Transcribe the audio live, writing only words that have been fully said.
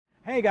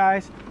Hey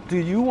guys, do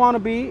you want to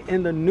be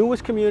in the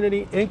newest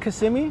community in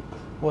Kissimmee?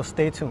 Well,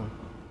 stay tuned.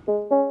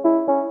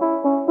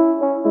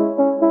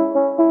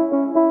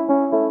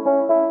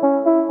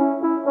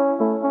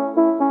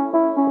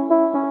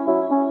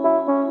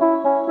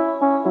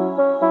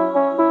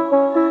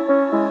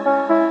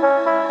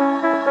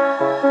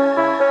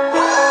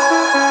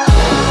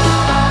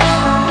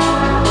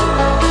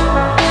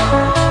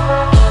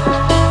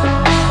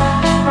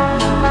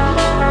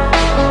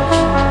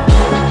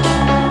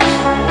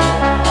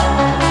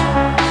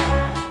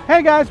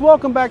 Hey guys,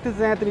 welcome back. This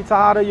is Anthony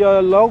Tejada,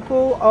 your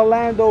local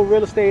Orlando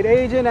real estate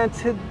agent, and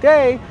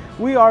today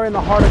we are in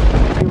the heart of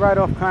Kissimmee, right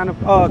off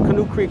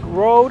Canoe Creek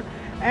Road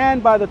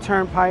and by the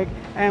Turnpike,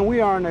 and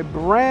we are in a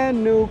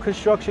brand new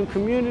construction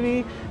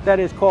community that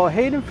is called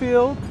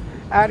Havenfield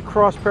at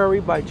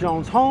Crossprairie by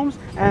Jones Homes.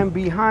 And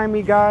behind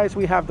me, guys,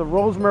 we have the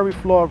Rosemary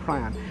floor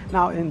plan.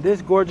 Now, in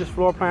this gorgeous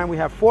floor plan, we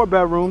have 4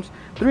 bedrooms,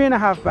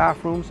 3.5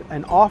 bathrooms,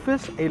 an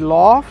office, a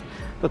loft,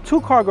 the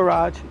 2-car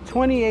garage,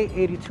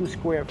 2882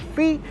 square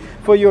feet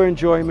for your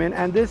enjoyment.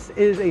 And this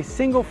is a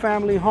single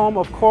family home,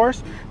 of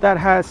course, that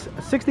has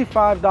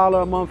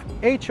 $65 a month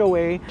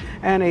HOA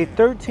and a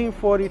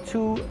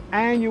 $1342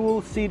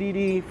 annual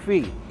CDD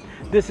fee.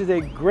 This is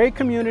a great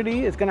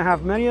community. It's gonna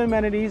have many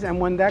amenities, and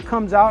when that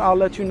comes out, I'll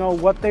let you know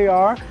what they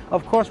are.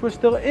 Of course, we're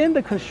still in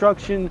the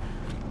construction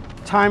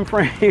time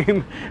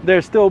frame.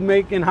 They're still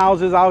making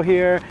houses out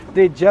here.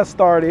 They just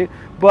started.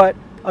 But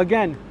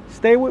again,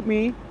 stay with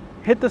me.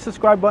 Hit the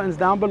subscribe buttons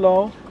down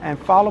below and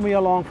follow me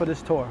along for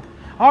this tour.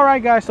 All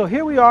right, guys, so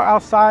here we are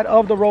outside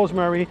of the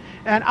Rosemary.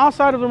 And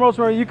outside of the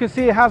Rosemary, you can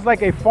see it has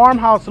like a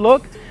farmhouse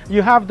look.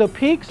 You have the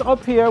peaks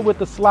up here with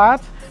the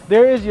slats.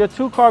 There is your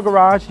 2-car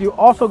garage. You're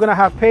also gonna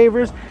have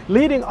pavers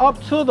leading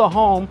up to the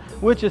home,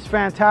 which is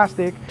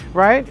fantastic,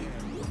 right?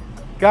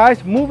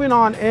 Guys, moving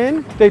on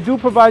in, they do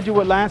provide you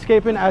with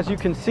landscaping, as you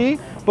can see,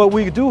 but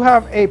we do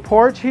have a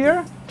porch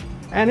here.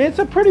 And it's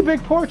a pretty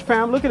big porch,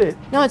 Pam. Look at it.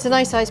 No, it's a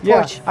nice size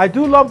porch. Yeah, I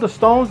do love the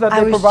stones that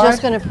they provide. I was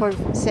just going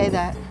to say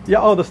that.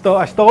 Yeah, oh, the stone.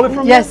 I stole it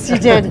from you? Yes, you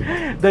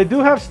did. They do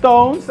have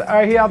stones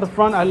right here out the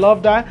front. I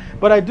love that.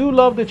 But I do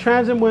love the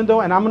transom window,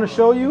 and I'm going to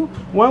show you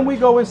when we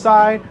go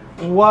inside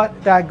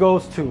what that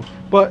goes to.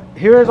 But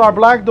here is our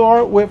black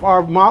door with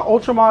our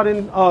ultra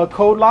modern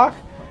code lock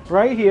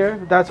right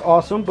here. That's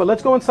awesome. But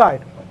let's go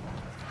inside.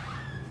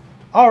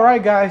 All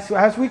right, guys. So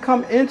as we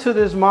come into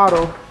this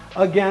model,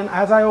 again,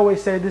 as I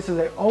always say, this is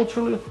an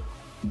ultra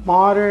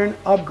modern,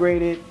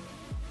 upgraded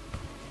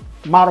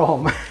model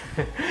home.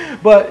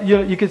 But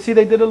you can see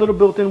they did a little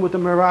built-in with the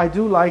mirror. I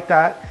do like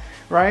that,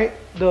 right?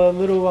 The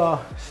little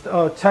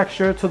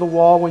texture to the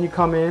wall when you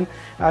come in.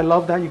 I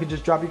love that. You can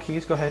just drop your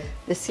keys. Go ahead.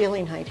 The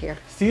ceiling height here.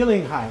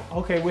 Ceiling height.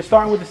 Okay, we're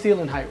starting with the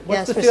ceiling height.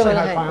 What's the ceiling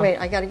height? Wait,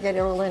 I got to get it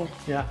all in.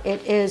 Yeah.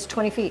 It is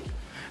 20 feet.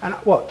 And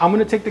well, I'm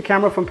going to take the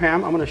camera from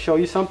Pam. I'm going to show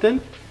you something,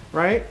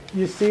 right?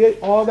 You see it,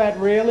 all that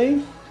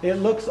railing? It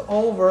looks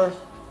over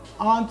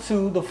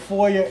onto the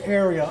foyer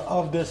area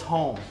of this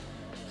home.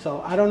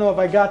 So I don't know if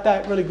I got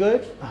that really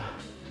good,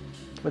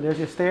 but there's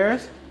your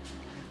stairs.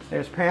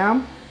 There's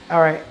Pam.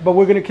 All right, but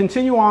we're gonna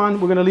continue on.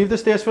 We're gonna leave the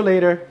stairs for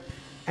later,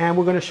 and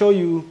we're gonna show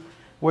you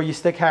where you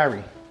stick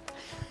Harry.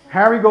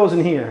 Harry goes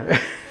in here.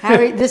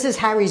 Harry, this is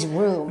Harry's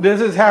room. This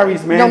is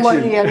Harry's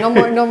mansion.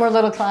 No more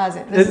little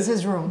closet. This is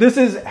his room. This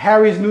is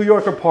Harry's New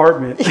York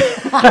apartment.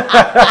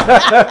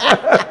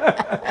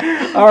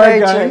 All right,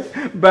 guys,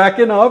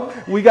 backing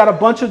up. We got a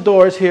bunch of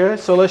doors here,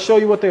 so let's show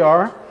you what they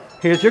are.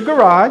 Here's your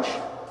garage.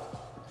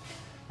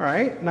 All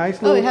right,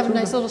 nice little. Oh, we have a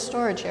nice little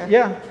storage here.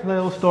 Yeah,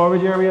 little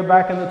storage area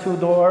back in the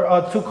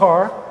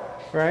 2-car.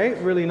 Right,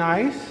 really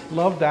nice.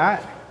 Love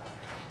that.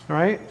 All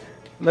right.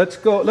 Let's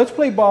go. Let's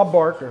play Bob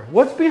Barker.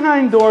 What's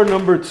behind door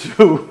number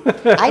 2?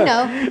 I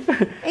know.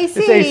 AC.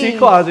 It's AC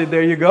closet.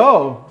 There you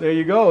go. There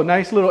you go.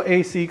 Nice little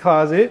AC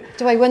closet.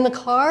 Do I win the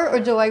car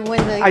or do I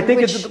win the? I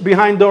think it's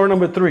behind door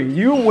number 3.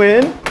 You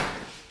win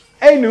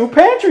a new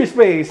pantry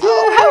space.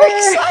 Oh, how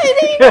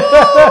exciting!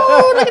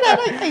 Oh, look at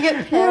that! I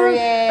get Perrier.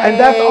 And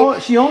that's all.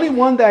 She only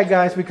won that,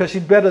 guys, because she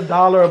bet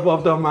 $1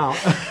 above the amount.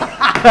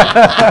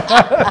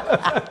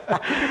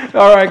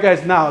 All right,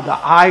 guys, now the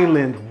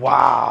island.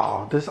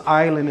 Wow, this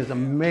island is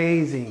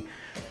amazing.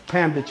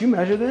 Pam, did you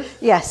measure this?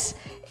 Yes,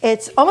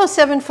 it's almost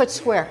 7 foot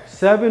square.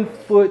 7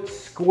 foot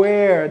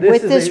square.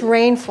 With this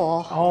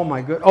rainfall. Oh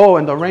my good. Oh,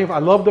 and the rainfall. I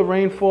love the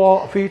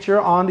rainfall feature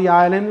on the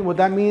island. What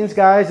that means,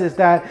 guys, is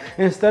that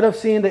instead of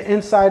seeing the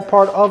inside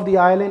part of the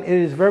island, it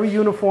is very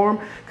uniform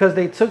because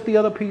they took the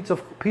other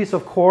piece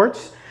of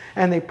quartz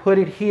and they put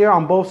it here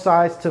on both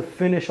sides to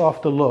finish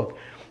off the look.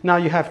 Now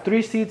you have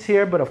 3 seats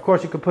here, but of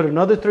course you could put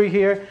another 3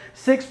 here.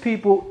 6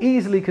 people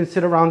easily can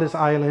sit around this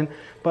island.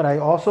 But I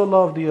also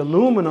love the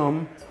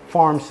aluminum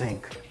farm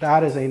sink.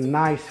 That is a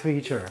nice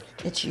feature.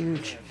 It's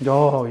huge.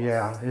 Oh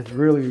yeah, it's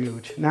really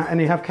huge. Now, and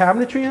you have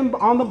cabinetry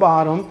on the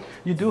bottom.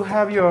 You do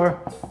have your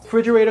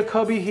refrigerator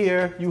cubby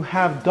here. You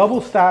have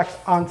double stacks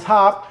on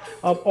top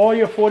of all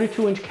your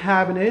 42-inch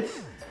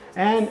cabinets.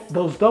 And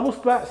those double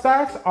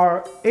stacks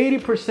are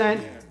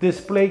 80%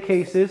 display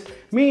cases,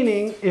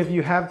 meaning if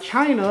you have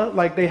china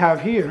like they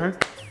have here,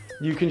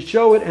 You can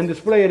show it and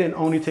display it and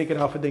only take it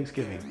out for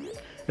Thanksgiving.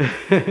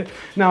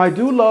 Now I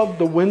do love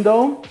the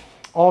window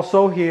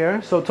also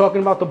here. So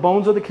talking about the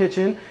bones of the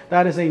kitchen,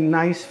 that is a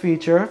nice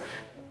feature.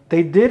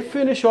 They did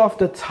finish off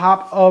the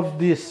top of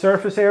the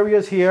surface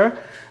areas here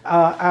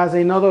as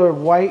another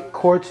white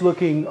quartz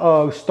looking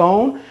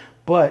stone.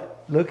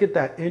 But look at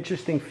that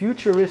interesting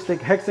futuristic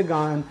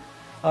hexagon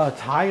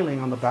tiling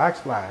on the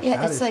backsplash.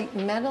 Yeah, it's like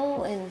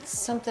metal and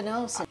something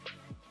else.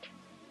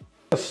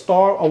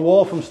 A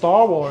wall from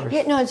Star Wars.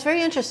 Yeah, no, it's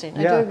very interesting.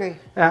 I do agree.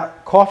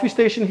 Coffee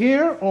station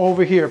here or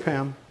over here,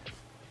 Pam?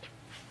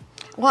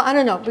 Well, I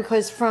don't know,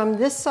 because from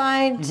this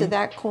side to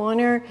that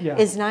corner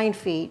is 9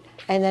 feet.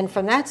 And then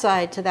from that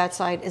side to that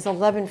side is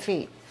 11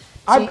 feet.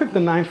 So I picked the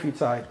 9 feet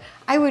side.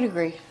 I would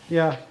agree.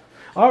 Yeah.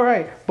 All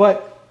right.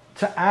 But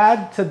to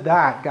add to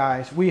that,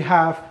 guys, we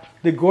have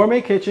the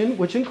gourmet kitchen,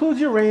 which includes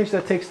your range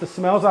that takes the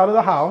smells out of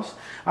the house.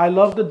 I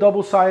love the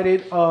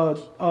double-sided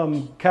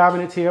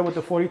cabinets here with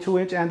the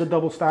 42-inch and the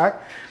double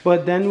stack.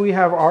 But then we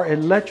have our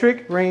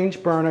electric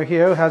range burner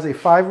here. It has a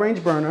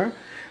 5-range burner.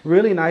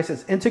 Really nice.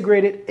 It's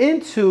integrated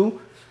into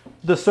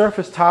the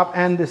surface top,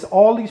 and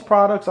all these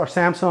products are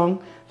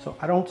Samsung. So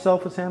I don't sell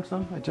for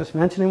Samsung. I'm just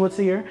mentioning what's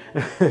here.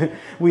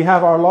 We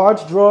have our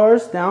large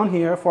drawers down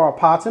here for our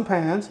pots and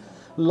pans.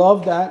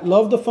 Love that.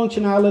 Love the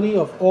functionality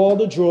of all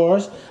the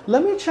drawers.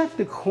 Let me check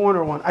the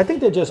corner one. I think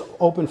they're just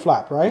open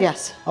flap, right?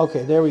 Yes.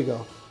 Okay, there we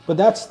go. But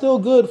that's still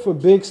good for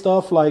big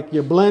stuff like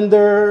your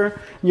blender,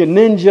 your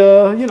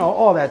Ninja, you know,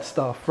 all that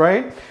stuff,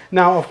 right?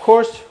 Now, of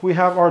course, we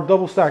have our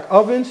double stack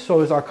ovens. So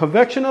there's our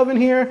convection oven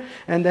here.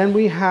 And then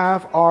we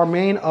have our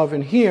main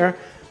oven here.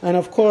 And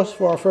of course,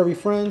 for our furry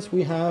friends,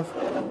 we have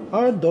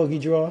our doggy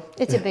drawer.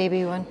 It's a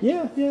baby one.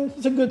 Yeah,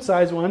 it's a good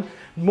size one.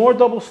 More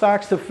double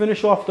stacks to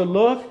finish off the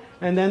look.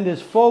 And then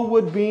there's faux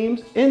wood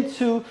beams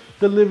into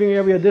the living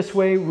area. This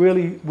way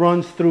really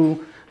runs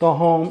through the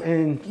home,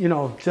 and you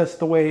know, just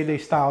the way they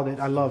styled it.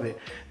 I love it.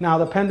 Now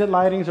the pendant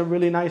lightings are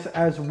really nice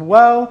as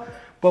well,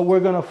 but we're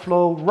gonna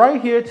flow right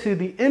here to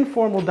the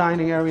informal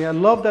dining area. I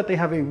love that they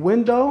have a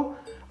window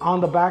on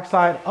the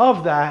backside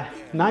of that.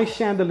 Nice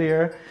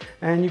chandelier,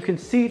 and you can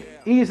seat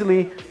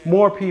easily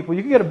more people.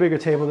 You can get a bigger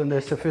table than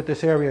this to fit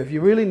this area if you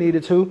really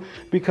needed to,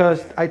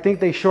 because I think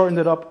they shortened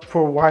it up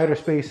for wider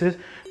spaces.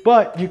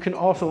 But you can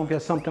also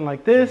get something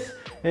like this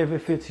if it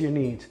fits your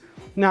needs.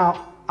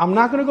 Now, I'm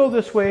not gonna go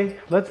this way.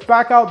 Let's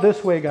back out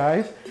this way,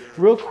 guys,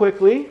 real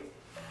quickly.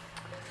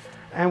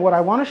 And what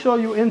I wanna show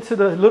you into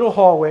the little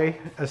hallway,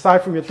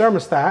 aside from your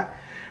thermostat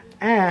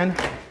and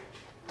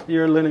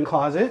your linen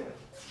closet,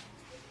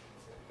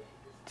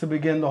 to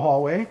begin the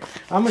hallway.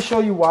 I'm gonna show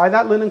you why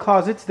that linen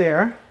closet's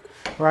there,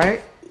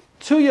 right?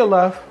 To your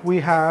left, we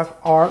have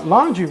our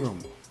laundry room.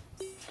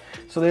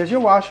 So there's your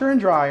washer and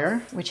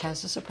dryer. Which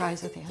has a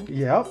surprise at the end.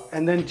 Yep.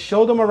 And then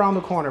show them around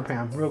the corner,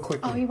 Pam, real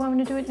quickly. Oh, you want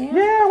me to do it now?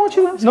 Yeah, I want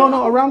you.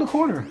 No, around the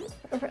corner.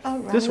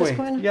 Around this way.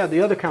 Corner? Yeah,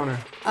 the other counter.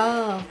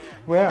 Oh.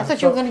 Yeah, I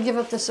thought you were going to give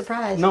up the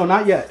surprise. No,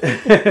 not yet.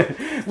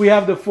 We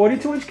have the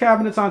 42-inch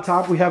cabinets on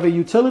top. We have a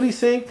utility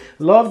sink.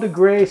 Love the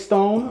gray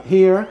stone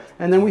here.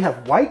 And then we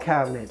have white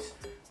cabinets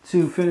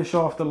to finish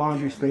off the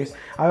laundry space.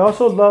 I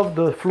also love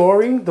the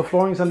flooring. The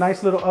flooring is a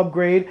nice little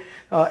upgrade.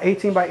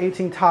 18 by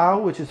 18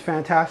 tile, which is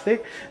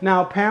fantastic.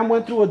 Now, Pam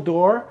went through a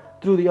door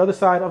through the other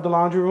side of the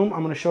laundry room.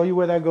 I'm going to show you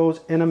where that goes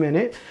in a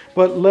minute.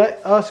 But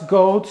let us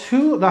go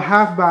to the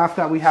half bath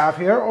that we have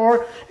here,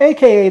 or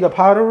AKA the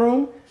powder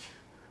room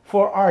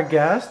for our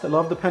guests. I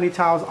love the penny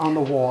towels on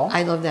the wall.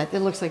 I love that. It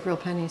looks like real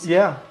pennies.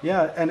 Yeah.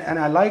 And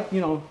I like,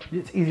 you know,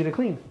 it's easy to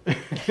clean.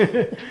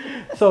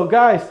 So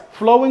guys,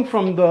 flowing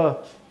from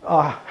the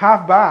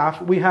half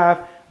bath, we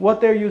have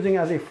what they're using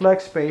as a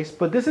flex space,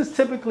 but this is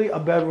typically a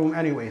bedroom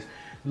anyways.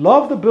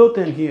 Love the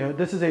built-in here.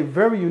 This is a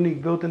very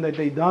unique built-in that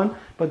they've done,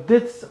 but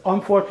this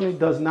unfortunately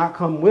does not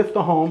come with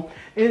the home.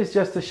 It is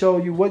just to show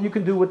you what you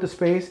can do with the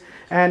space,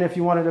 and if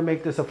you wanted to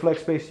make this a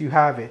flex space, you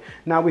have it.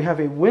 Now we have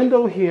a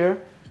window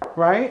here,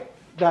 right,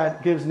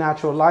 that gives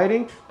natural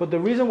lighting, but the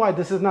reason why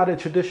this is not a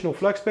traditional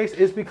flex space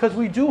is because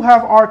we do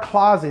have our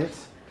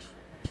closets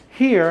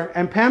here,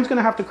 and Pam's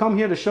gonna have to come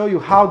here to show you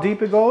how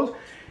deep it goes.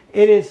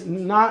 It is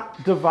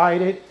not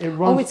divided. It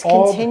runs. Oh, it's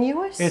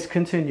continuous? It's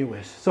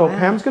continuous. So wow.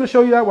 Pam's going to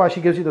show you that while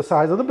she gives you the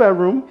size of the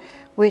bedroom.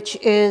 Which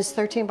is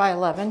 13 by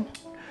 11.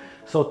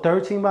 So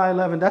 13 by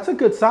 11. That's a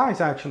good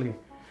size, actually.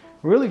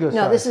 Really good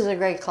size. No, this is a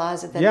great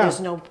closet. There's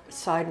no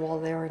sidewall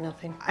there or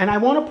nothing. And I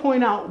want to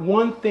point out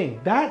one thing.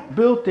 That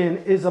built-in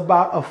is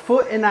about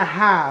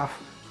 1.5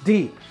 feet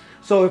deep.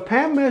 So if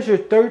Pam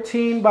measured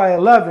 13 by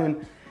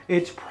 11,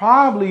 it's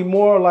probably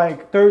more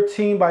like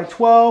 13 by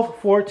 12,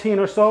 14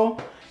 or so.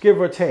 Give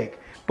or take.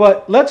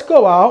 But let's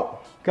go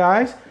out,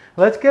 guys.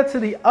 Let's get to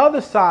the other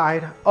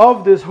side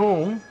of this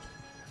home.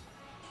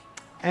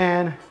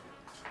 And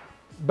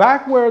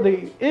back where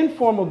the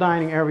informal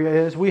dining area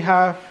is, we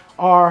have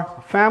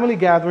our family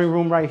gathering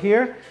room right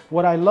here.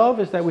 What I love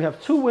is that we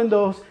have 2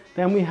 windows.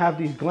 Then we have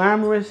these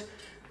glamorous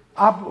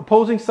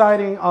opposing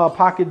siding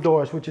pocket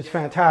doors, which is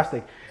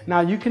fantastic.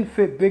 Now you can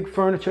fit big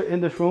furniture in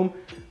this room.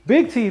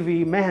 Big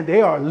TV, man,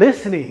 they are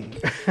listening.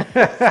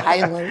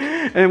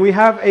 Silent. And we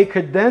have a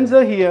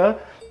cadenza here.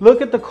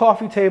 Look at the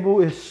coffee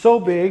table, it's so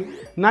big.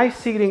 Nice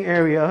seating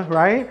area,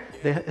 right?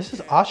 This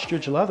is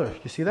ostrich leather.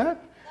 You see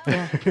that?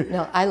 Yeah.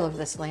 No, I love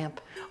this lamp.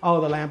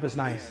 Oh, the lamp is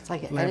nice. It's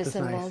like an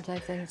Edison bulb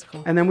type thing. It's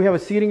cool. And then we have a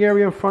seating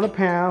area in front of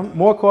Pam,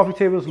 more coffee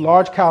tables,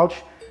 large couch.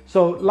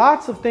 So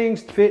lots of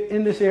things fit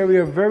in this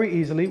area very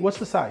easily. What's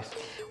the size?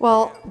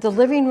 Well, the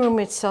living room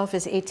itself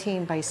is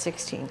 18 by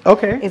 16.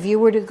 Okay. If you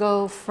were to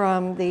go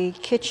from the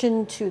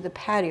kitchen to the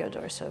patio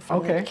door, so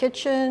from the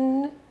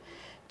kitchen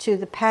to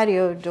the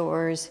patio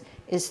doors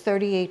is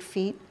 38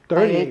 feet.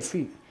 38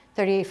 feet.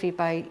 38 feet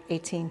by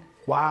 18.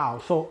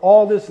 Wow. So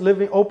all this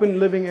open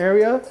living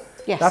area,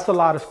 yes. That's a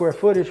lot of square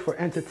footage for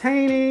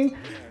entertaining.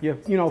 You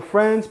know,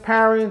 friends,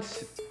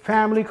 parents,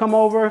 family come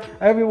over.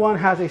 Everyone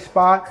has a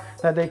spot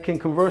that they can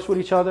converse with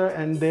each other,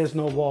 and there's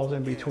no walls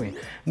in between.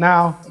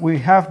 Now we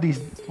have these,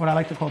 what I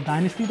like to call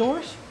dynasty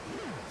doors.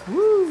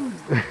 Woo!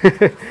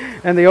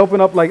 And they open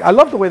up like, I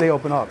love the way they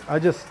open up.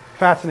 It just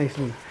fascinates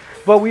me.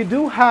 But we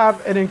do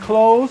have an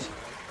enclosed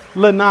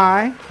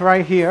lanai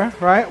right here,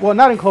 right? Well,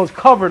 not enclosed,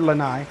 covered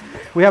lanai.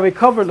 We have a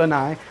covered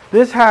lanai.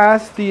 This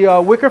has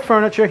the wicker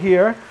furniture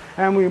here,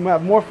 and we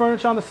have more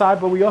furniture on the side,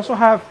 but we also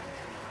have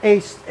a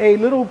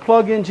little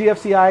plug-in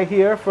GFCI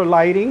here for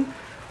lighting.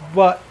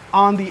 But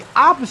on the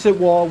opposite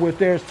wall, where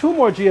there's two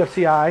more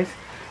GFCIs,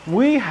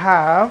 we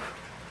have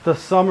the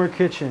summer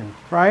kitchen,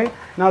 right?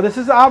 Now this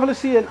is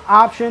obviously an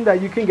option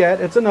that you can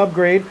get. It's an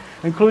upgrade,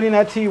 including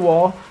that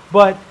T-wall,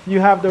 but you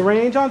have the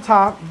range on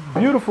top,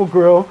 beautiful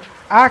grill,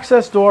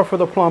 access door for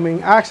the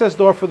plumbing, access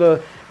door for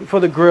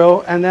the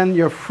grill, and then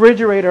your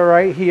refrigerator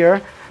right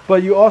here.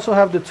 But you also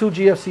have the two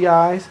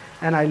GFCIs,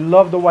 and I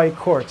love the white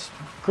quartz.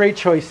 Great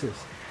choices.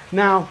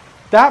 Now,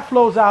 that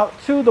flows out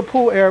to the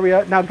pool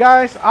area. Now,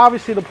 guys,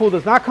 obviously the pool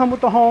does not come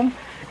with the home.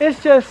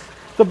 It's just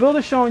the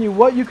builder showing you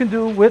what you can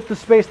do with the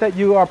space that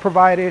you are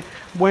provided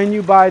when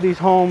you buy these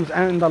homes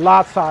and the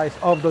lot size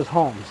of those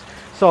homes.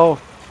 So,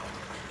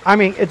 I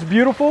mean, it's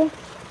beautiful.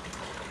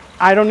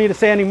 I don't need to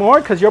say any more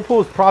because your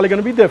pool is probably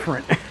going to be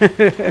different.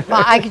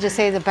 Well, I could just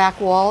say the back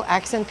wall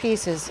accent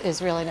piece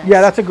is really nice. Yeah,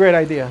 that's a great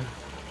idea.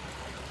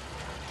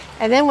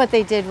 And then what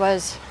they did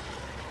was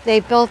they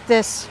built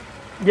this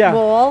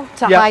wall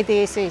to hide the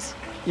ACs.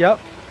 Yep.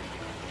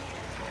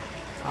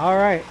 All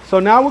right. So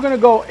now we're going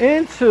to go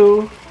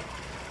into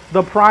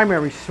the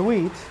primary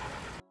suite.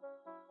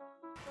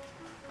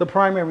 The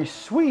primary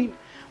suite,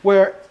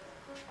 where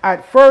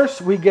at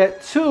first we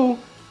get to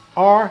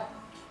our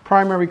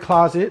primary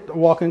closet,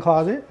 walk-in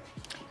closet.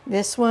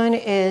 This one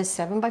is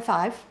 7 by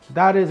 5.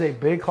 That is a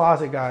big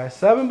closet, guys.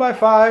 7 by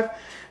 5.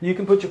 You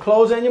can put your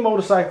clothes and your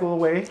motorcycle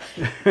away,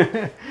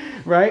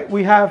 right?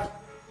 We have,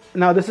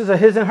 now this is a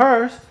his and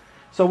hers.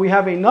 So we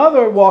have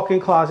another walk-in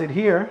closet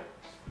here,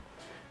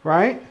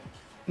 right?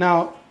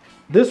 Now,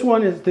 this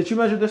one is, did you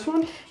measure this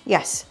one?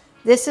 Yes.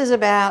 This is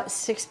about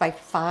 6 by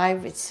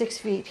 5. It's 6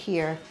 feet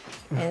here.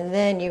 And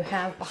then you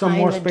have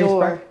behind the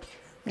door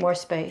more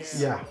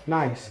space. Yeah,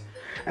 nice.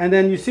 And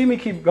then you see me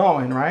keep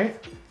going,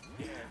 right?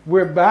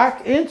 We're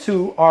back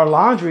into our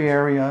laundry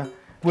area,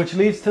 which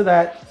leads to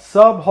that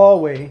sub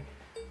hallway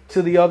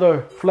to the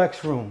other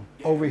flex room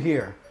over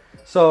here.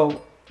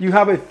 So you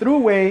have a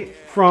throughway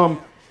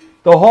from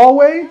the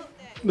hallway,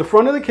 the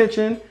front of the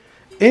kitchen,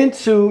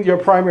 into your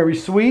primary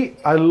suite.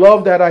 I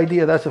love that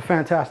idea. That's a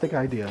fantastic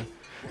idea,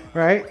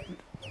 right?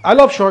 I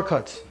love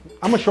shortcuts.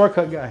 I'm a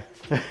shortcut guy.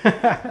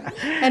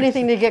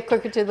 Anything to get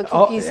quicker to the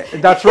cookies. Oh,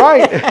 that's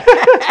right.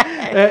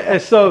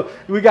 And so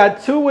we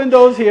got 2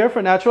 windows here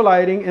for natural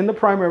lighting in the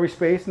primary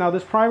space. Now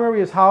this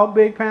primary is how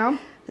big, Pam?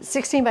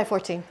 16 by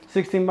 14.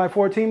 16 by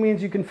 14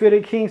 means you can fit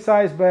a king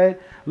size bed,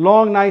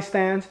 long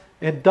nightstands.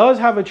 It does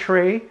have a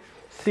tray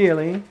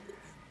ceiling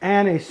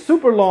and a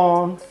super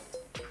long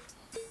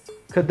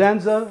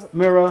cadenza,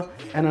 mirror,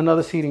 and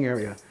another seating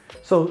area.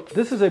 So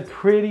this is a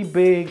pretty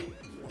big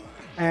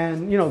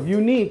and, you know,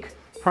 unique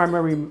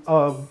primary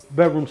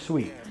bedroom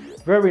suite.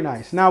 Very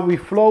nice. Now we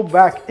flow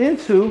back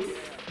into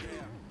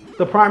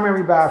the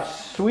primary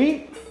bath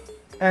suite,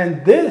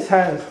 and this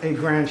has a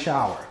grand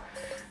shower.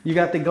 You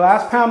got the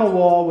glass panel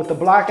wall with the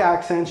black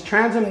accents,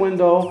 transom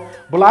window,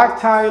 black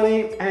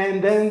tiling,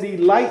 and then the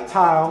light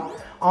tile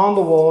on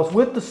the walls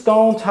with the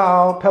stone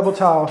tile, pebble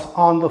tiles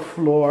on the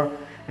floor.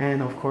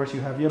 And of course you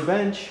have your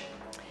bench.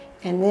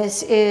 And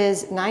this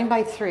is 9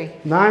 by 3.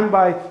 9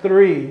 by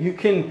 3. You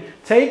can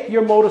take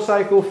your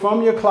motorcycle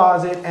from your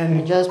closet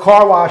and just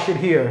car wash it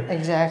here.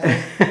 Exactly.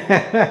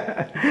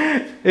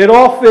 It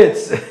all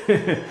fits.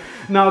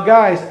 Now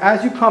guys,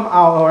 as you come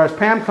out, or as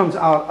Pam comes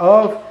out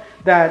of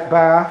that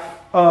bath,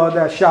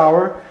 that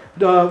shower,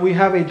 we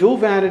have a dual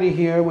vanity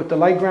here with the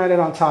light granite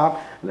on top,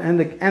 and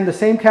the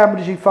same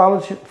cabinetry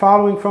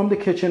following from the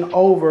kitchen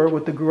over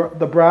with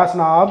the brass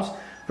knobs.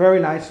 Very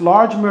nice.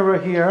 Large mirror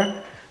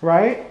here,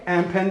 right?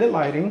 And pendant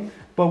lighting.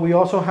 But we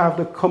also have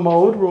the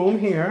commode room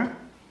here.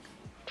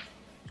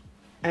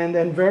 And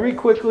then very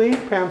quickly,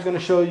 Pam's going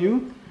to show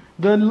you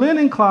the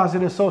linen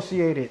closet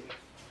associated.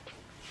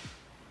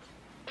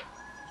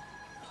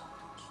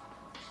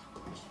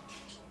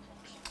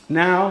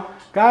 Now,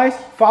 guys,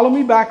 follow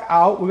me back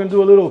out. We're gonna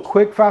do a little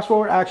quick fast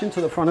forward action to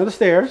the front of the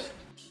stairs.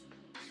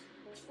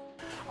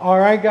 All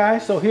right,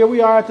 guys, so here we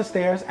are at the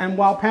stairs. And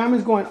while Pam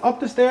is going up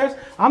the stairs,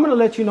 I'm gonna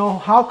let you know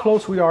how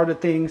close we are to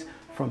things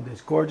from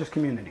this gorgeous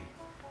community.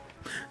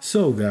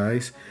 So,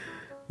 guys,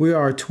 we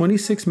are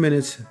 26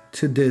 minutes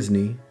to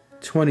Disney,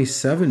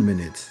 27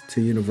 minutes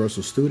to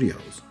Universal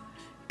Studios,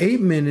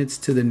 8 minutes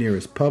to the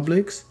nearest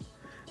Publix,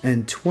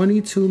 and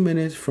 22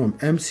 minutes from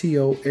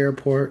MCO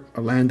Airport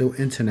Orlando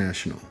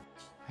International.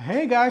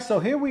 Hey guys, so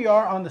here we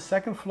are on the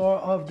second floor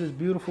of this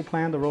beautiful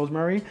plan, the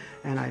Rosemary,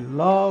 and I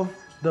love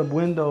the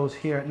windows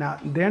here. Now,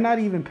 they're not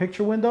even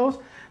picture windows.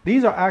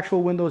 These are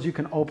actual windows you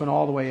can open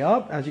all the way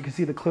up. As you can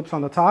see, the clips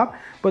on the top,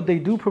 but they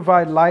do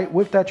provide light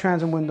with that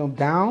transom window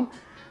down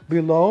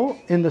below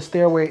in the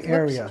stairway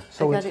area.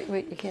 So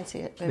wait, you can't see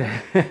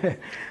it.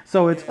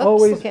 So it's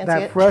always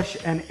that fresh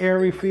and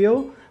airy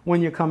feel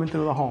when you're coming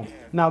through the home.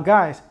 Now,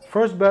 guys,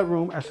 first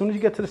bedroom, as soon as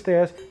you get to the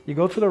stairs, you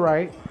go to the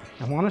right.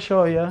 I want to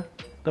show you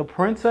the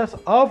princess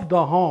of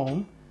the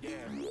home,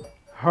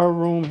 her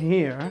room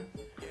here.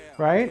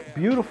 Right?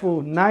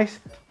 Beautiful, nice,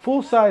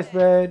 full-size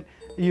bed.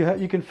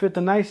 You can fit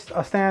the nice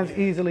stands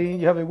easily.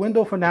 You have a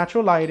window for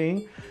natural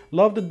lighting.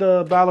 Love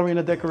the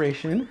ballerina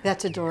decoration.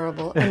 That's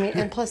adorable. I mean,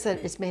 and plus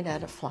that it's made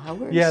out of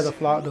flowers. Yeah,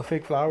 the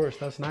fake flowers.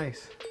 That's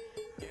nice.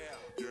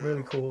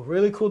 Really cool.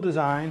 Really cool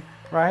design,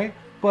 right?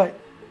 But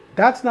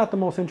that's not the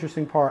most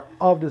interesting part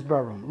of this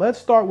bedroom. Let's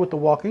start with the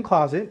walk-in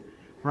closet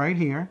right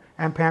here.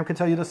 And Pam can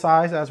tell you the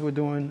size as we're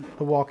doing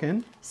the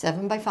walk-in.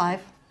 7 by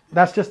 5.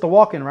 That's just the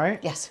walk-in, right?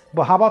 Yes.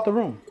 But how about the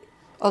room?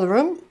 Oh, the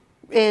room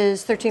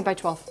is 13 by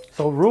 12.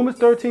 So room is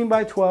 13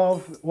 by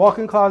 12,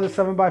 walk-in closet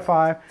 7 by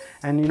 5.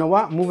 And you know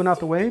what? I'm moving out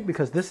the way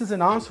because this is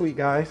an ensuite,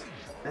 guys.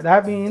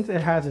 That means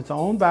it has its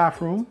own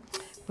bathroom.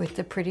 With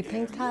the pretty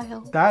pink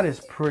tile. That is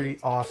pretty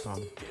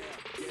awesome.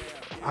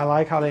 I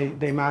like how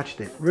they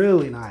matched it.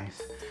 Really nice.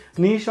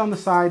 Niche on the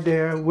side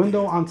there,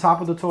 window on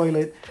top of the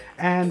toilet.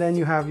 And then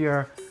you have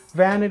your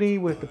vanity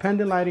with the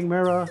pendant lighting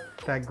mirror,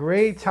 that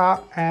gray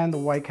top, and the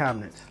white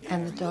cabinets.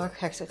 And the dark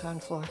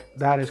hexagon floor.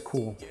 That is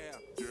cool.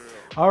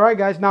 All right,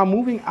 guys, now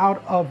moving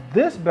out of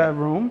this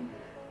bedroom,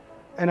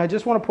 and I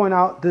just want to point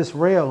out this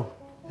rail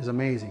is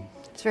amazing.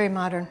 It's very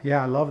modern.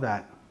 Yeah, I love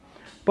that.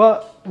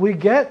 But we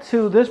get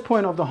to this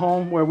point of the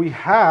home where we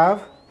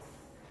have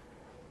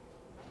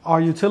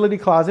our utility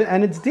closet,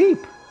 and it's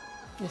deep.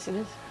 Yes, it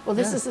is. Well,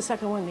 this is the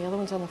second one. The other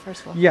one's on the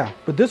first floor. Yeah,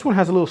 but this one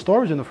has a little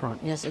storage in the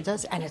front. Yes, it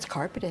does, and it's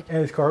carpeted.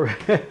 And it's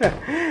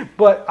carpeted.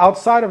 But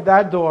outside of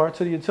that door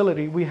to the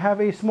utility, we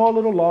have a small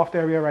little loft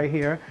area right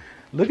here.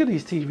 Look at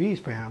these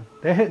TVs, Pam.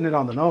 They're hitting it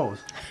on the nose,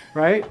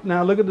 right?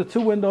 Now look at the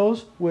two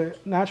windows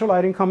with natural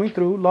lighting coming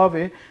through. Love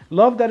it.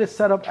 Love that it's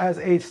set up as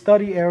a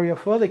study area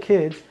for the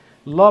kids.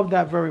 Love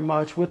that very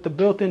much with the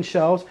built-in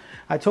shelves.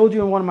 I told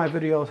you in one of my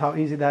videos how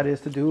easy that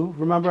is to do.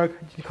 Remember,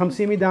 come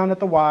see me down at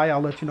the Y. I'll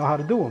let you know how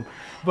to do them.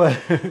 But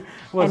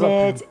what's and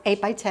up, it's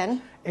 8 by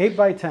 10. 8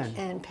 by 10.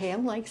 And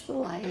Pam likes the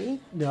light.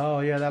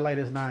 Oh, yeah, that light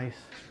is nice.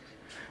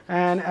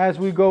 And as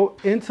we go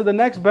into the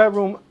next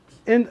bedroom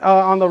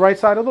on the right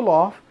side of the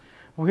loft,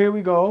 well, here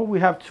we go. We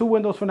have two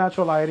windows for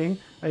natural lighting,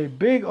 a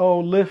big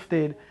old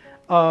lifted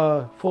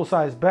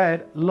full-size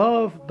bed.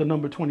 Love the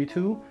number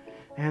 22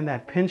 and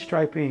that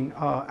pinstriping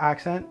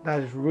accent.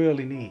 That is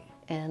really neat.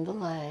 And the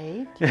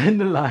light. And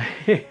the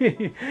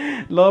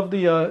light. Love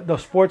the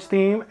sports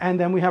theme. And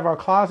then we have our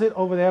closet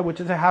over there,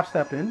 which is a half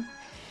step in.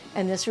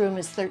 And this room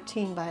is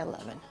 13 by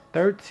 11.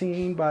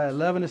 13 by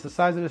 11 is the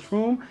size of this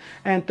room.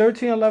 And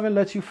 1311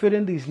 lets you fit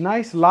in these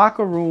nice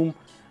locker room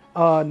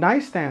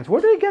nightstands.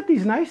 Where do they get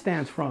these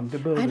nightstands from, the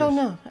builders? I don't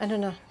know. I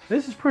don't know.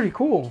 This is pretty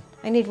cool.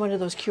 I need one of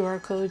those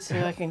QR codes so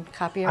I can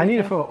copy everything. I need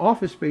it for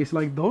office space.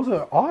 Like, those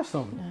are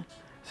awesome. Yeah.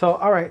 So,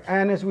 all right.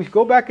 And as we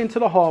go back into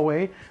the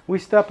hallway, we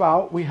step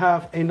out. We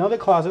have another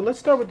closet. Let's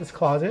start with this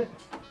closet,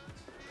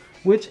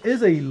 which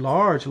is a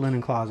large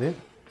linen closet.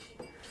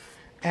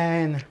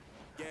 And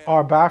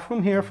our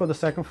bathroom here for the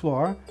second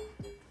floor,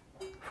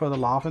 for the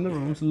loft and the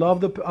rooms.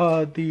 Love the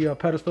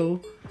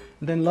pedestal.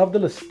 Then love the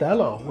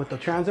Listello with the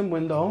transom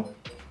window.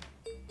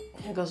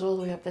 It goes all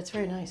the way up. That's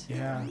very nice.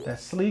 Yeah,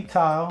 that sleek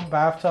tile,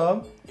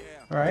 bathtub,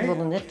 right? A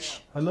little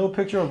niche. A little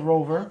picture of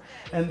Rover.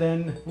 And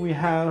then we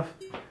have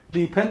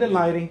the pendant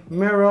lighting,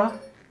 mirror,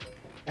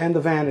 and the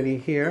vanity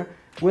here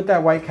with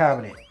that white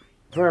cabinet.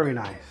 Very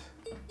nice.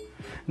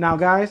 Now,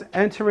 guys,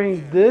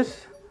 entering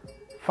this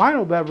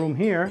final bedroom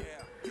here,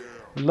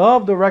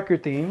 love the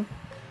record theme,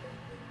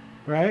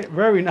 right?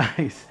 Very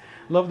nice.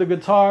 Love the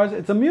guitars.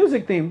 It's a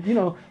music theme. You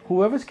know,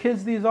 whoever's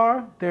kids these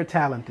are, they're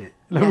talented.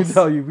 Let me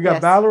tell you. We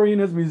got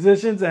ballerinas,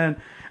 musicians, and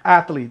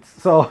athletes.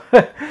 So,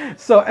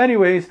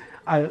 anyways,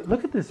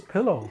 look at this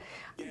pillow.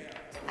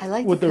 I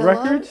like with the pillow.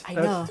 records. I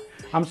know.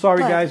 I'm sorry,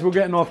 guys. We're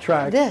getting off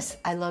track.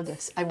 I love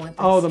this. I want this.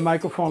 Oh, the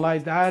microphone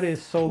light. That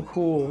is so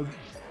cool.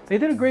 They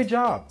did a great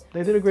job.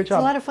 They did a great job.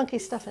 There's a lot of funky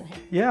stuff in here.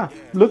 Yeah.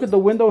 Look at the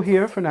window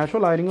here for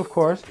natural lighting, of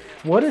course.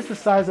 What is the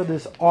size of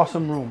this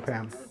awesome room,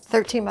 Pam?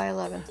 13 by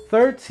 11.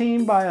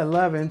 13 by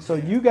 11. So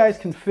you guys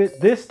can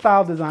fit this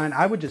style design.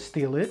 I would just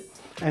steal it.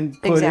 and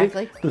put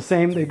it the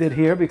same they did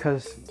here,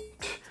 because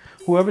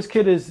whoever's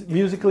kid is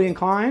musically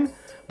inclined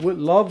would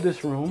love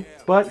this room.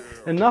 But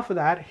enough of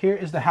that. Here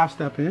is the half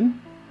step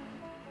in.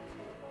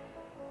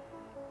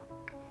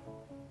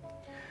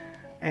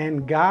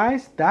 And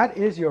guys, that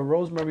is your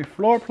Rosemary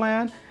floor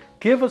plan.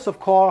 Give us a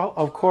call,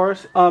 of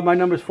course. My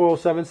number is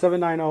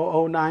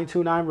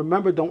 407-790-0929.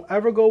 Remember, don't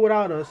ever go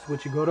without us. When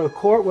you go to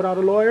court without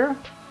a lawyer,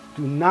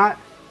 do not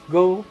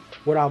go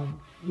without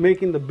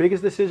making the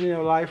biggest decision in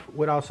your life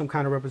without some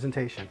kind of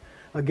representation.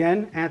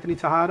 Again, Anthony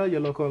Tejada,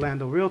 your local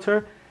Orlando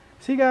realtor.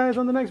 See you guys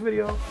on the next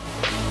video.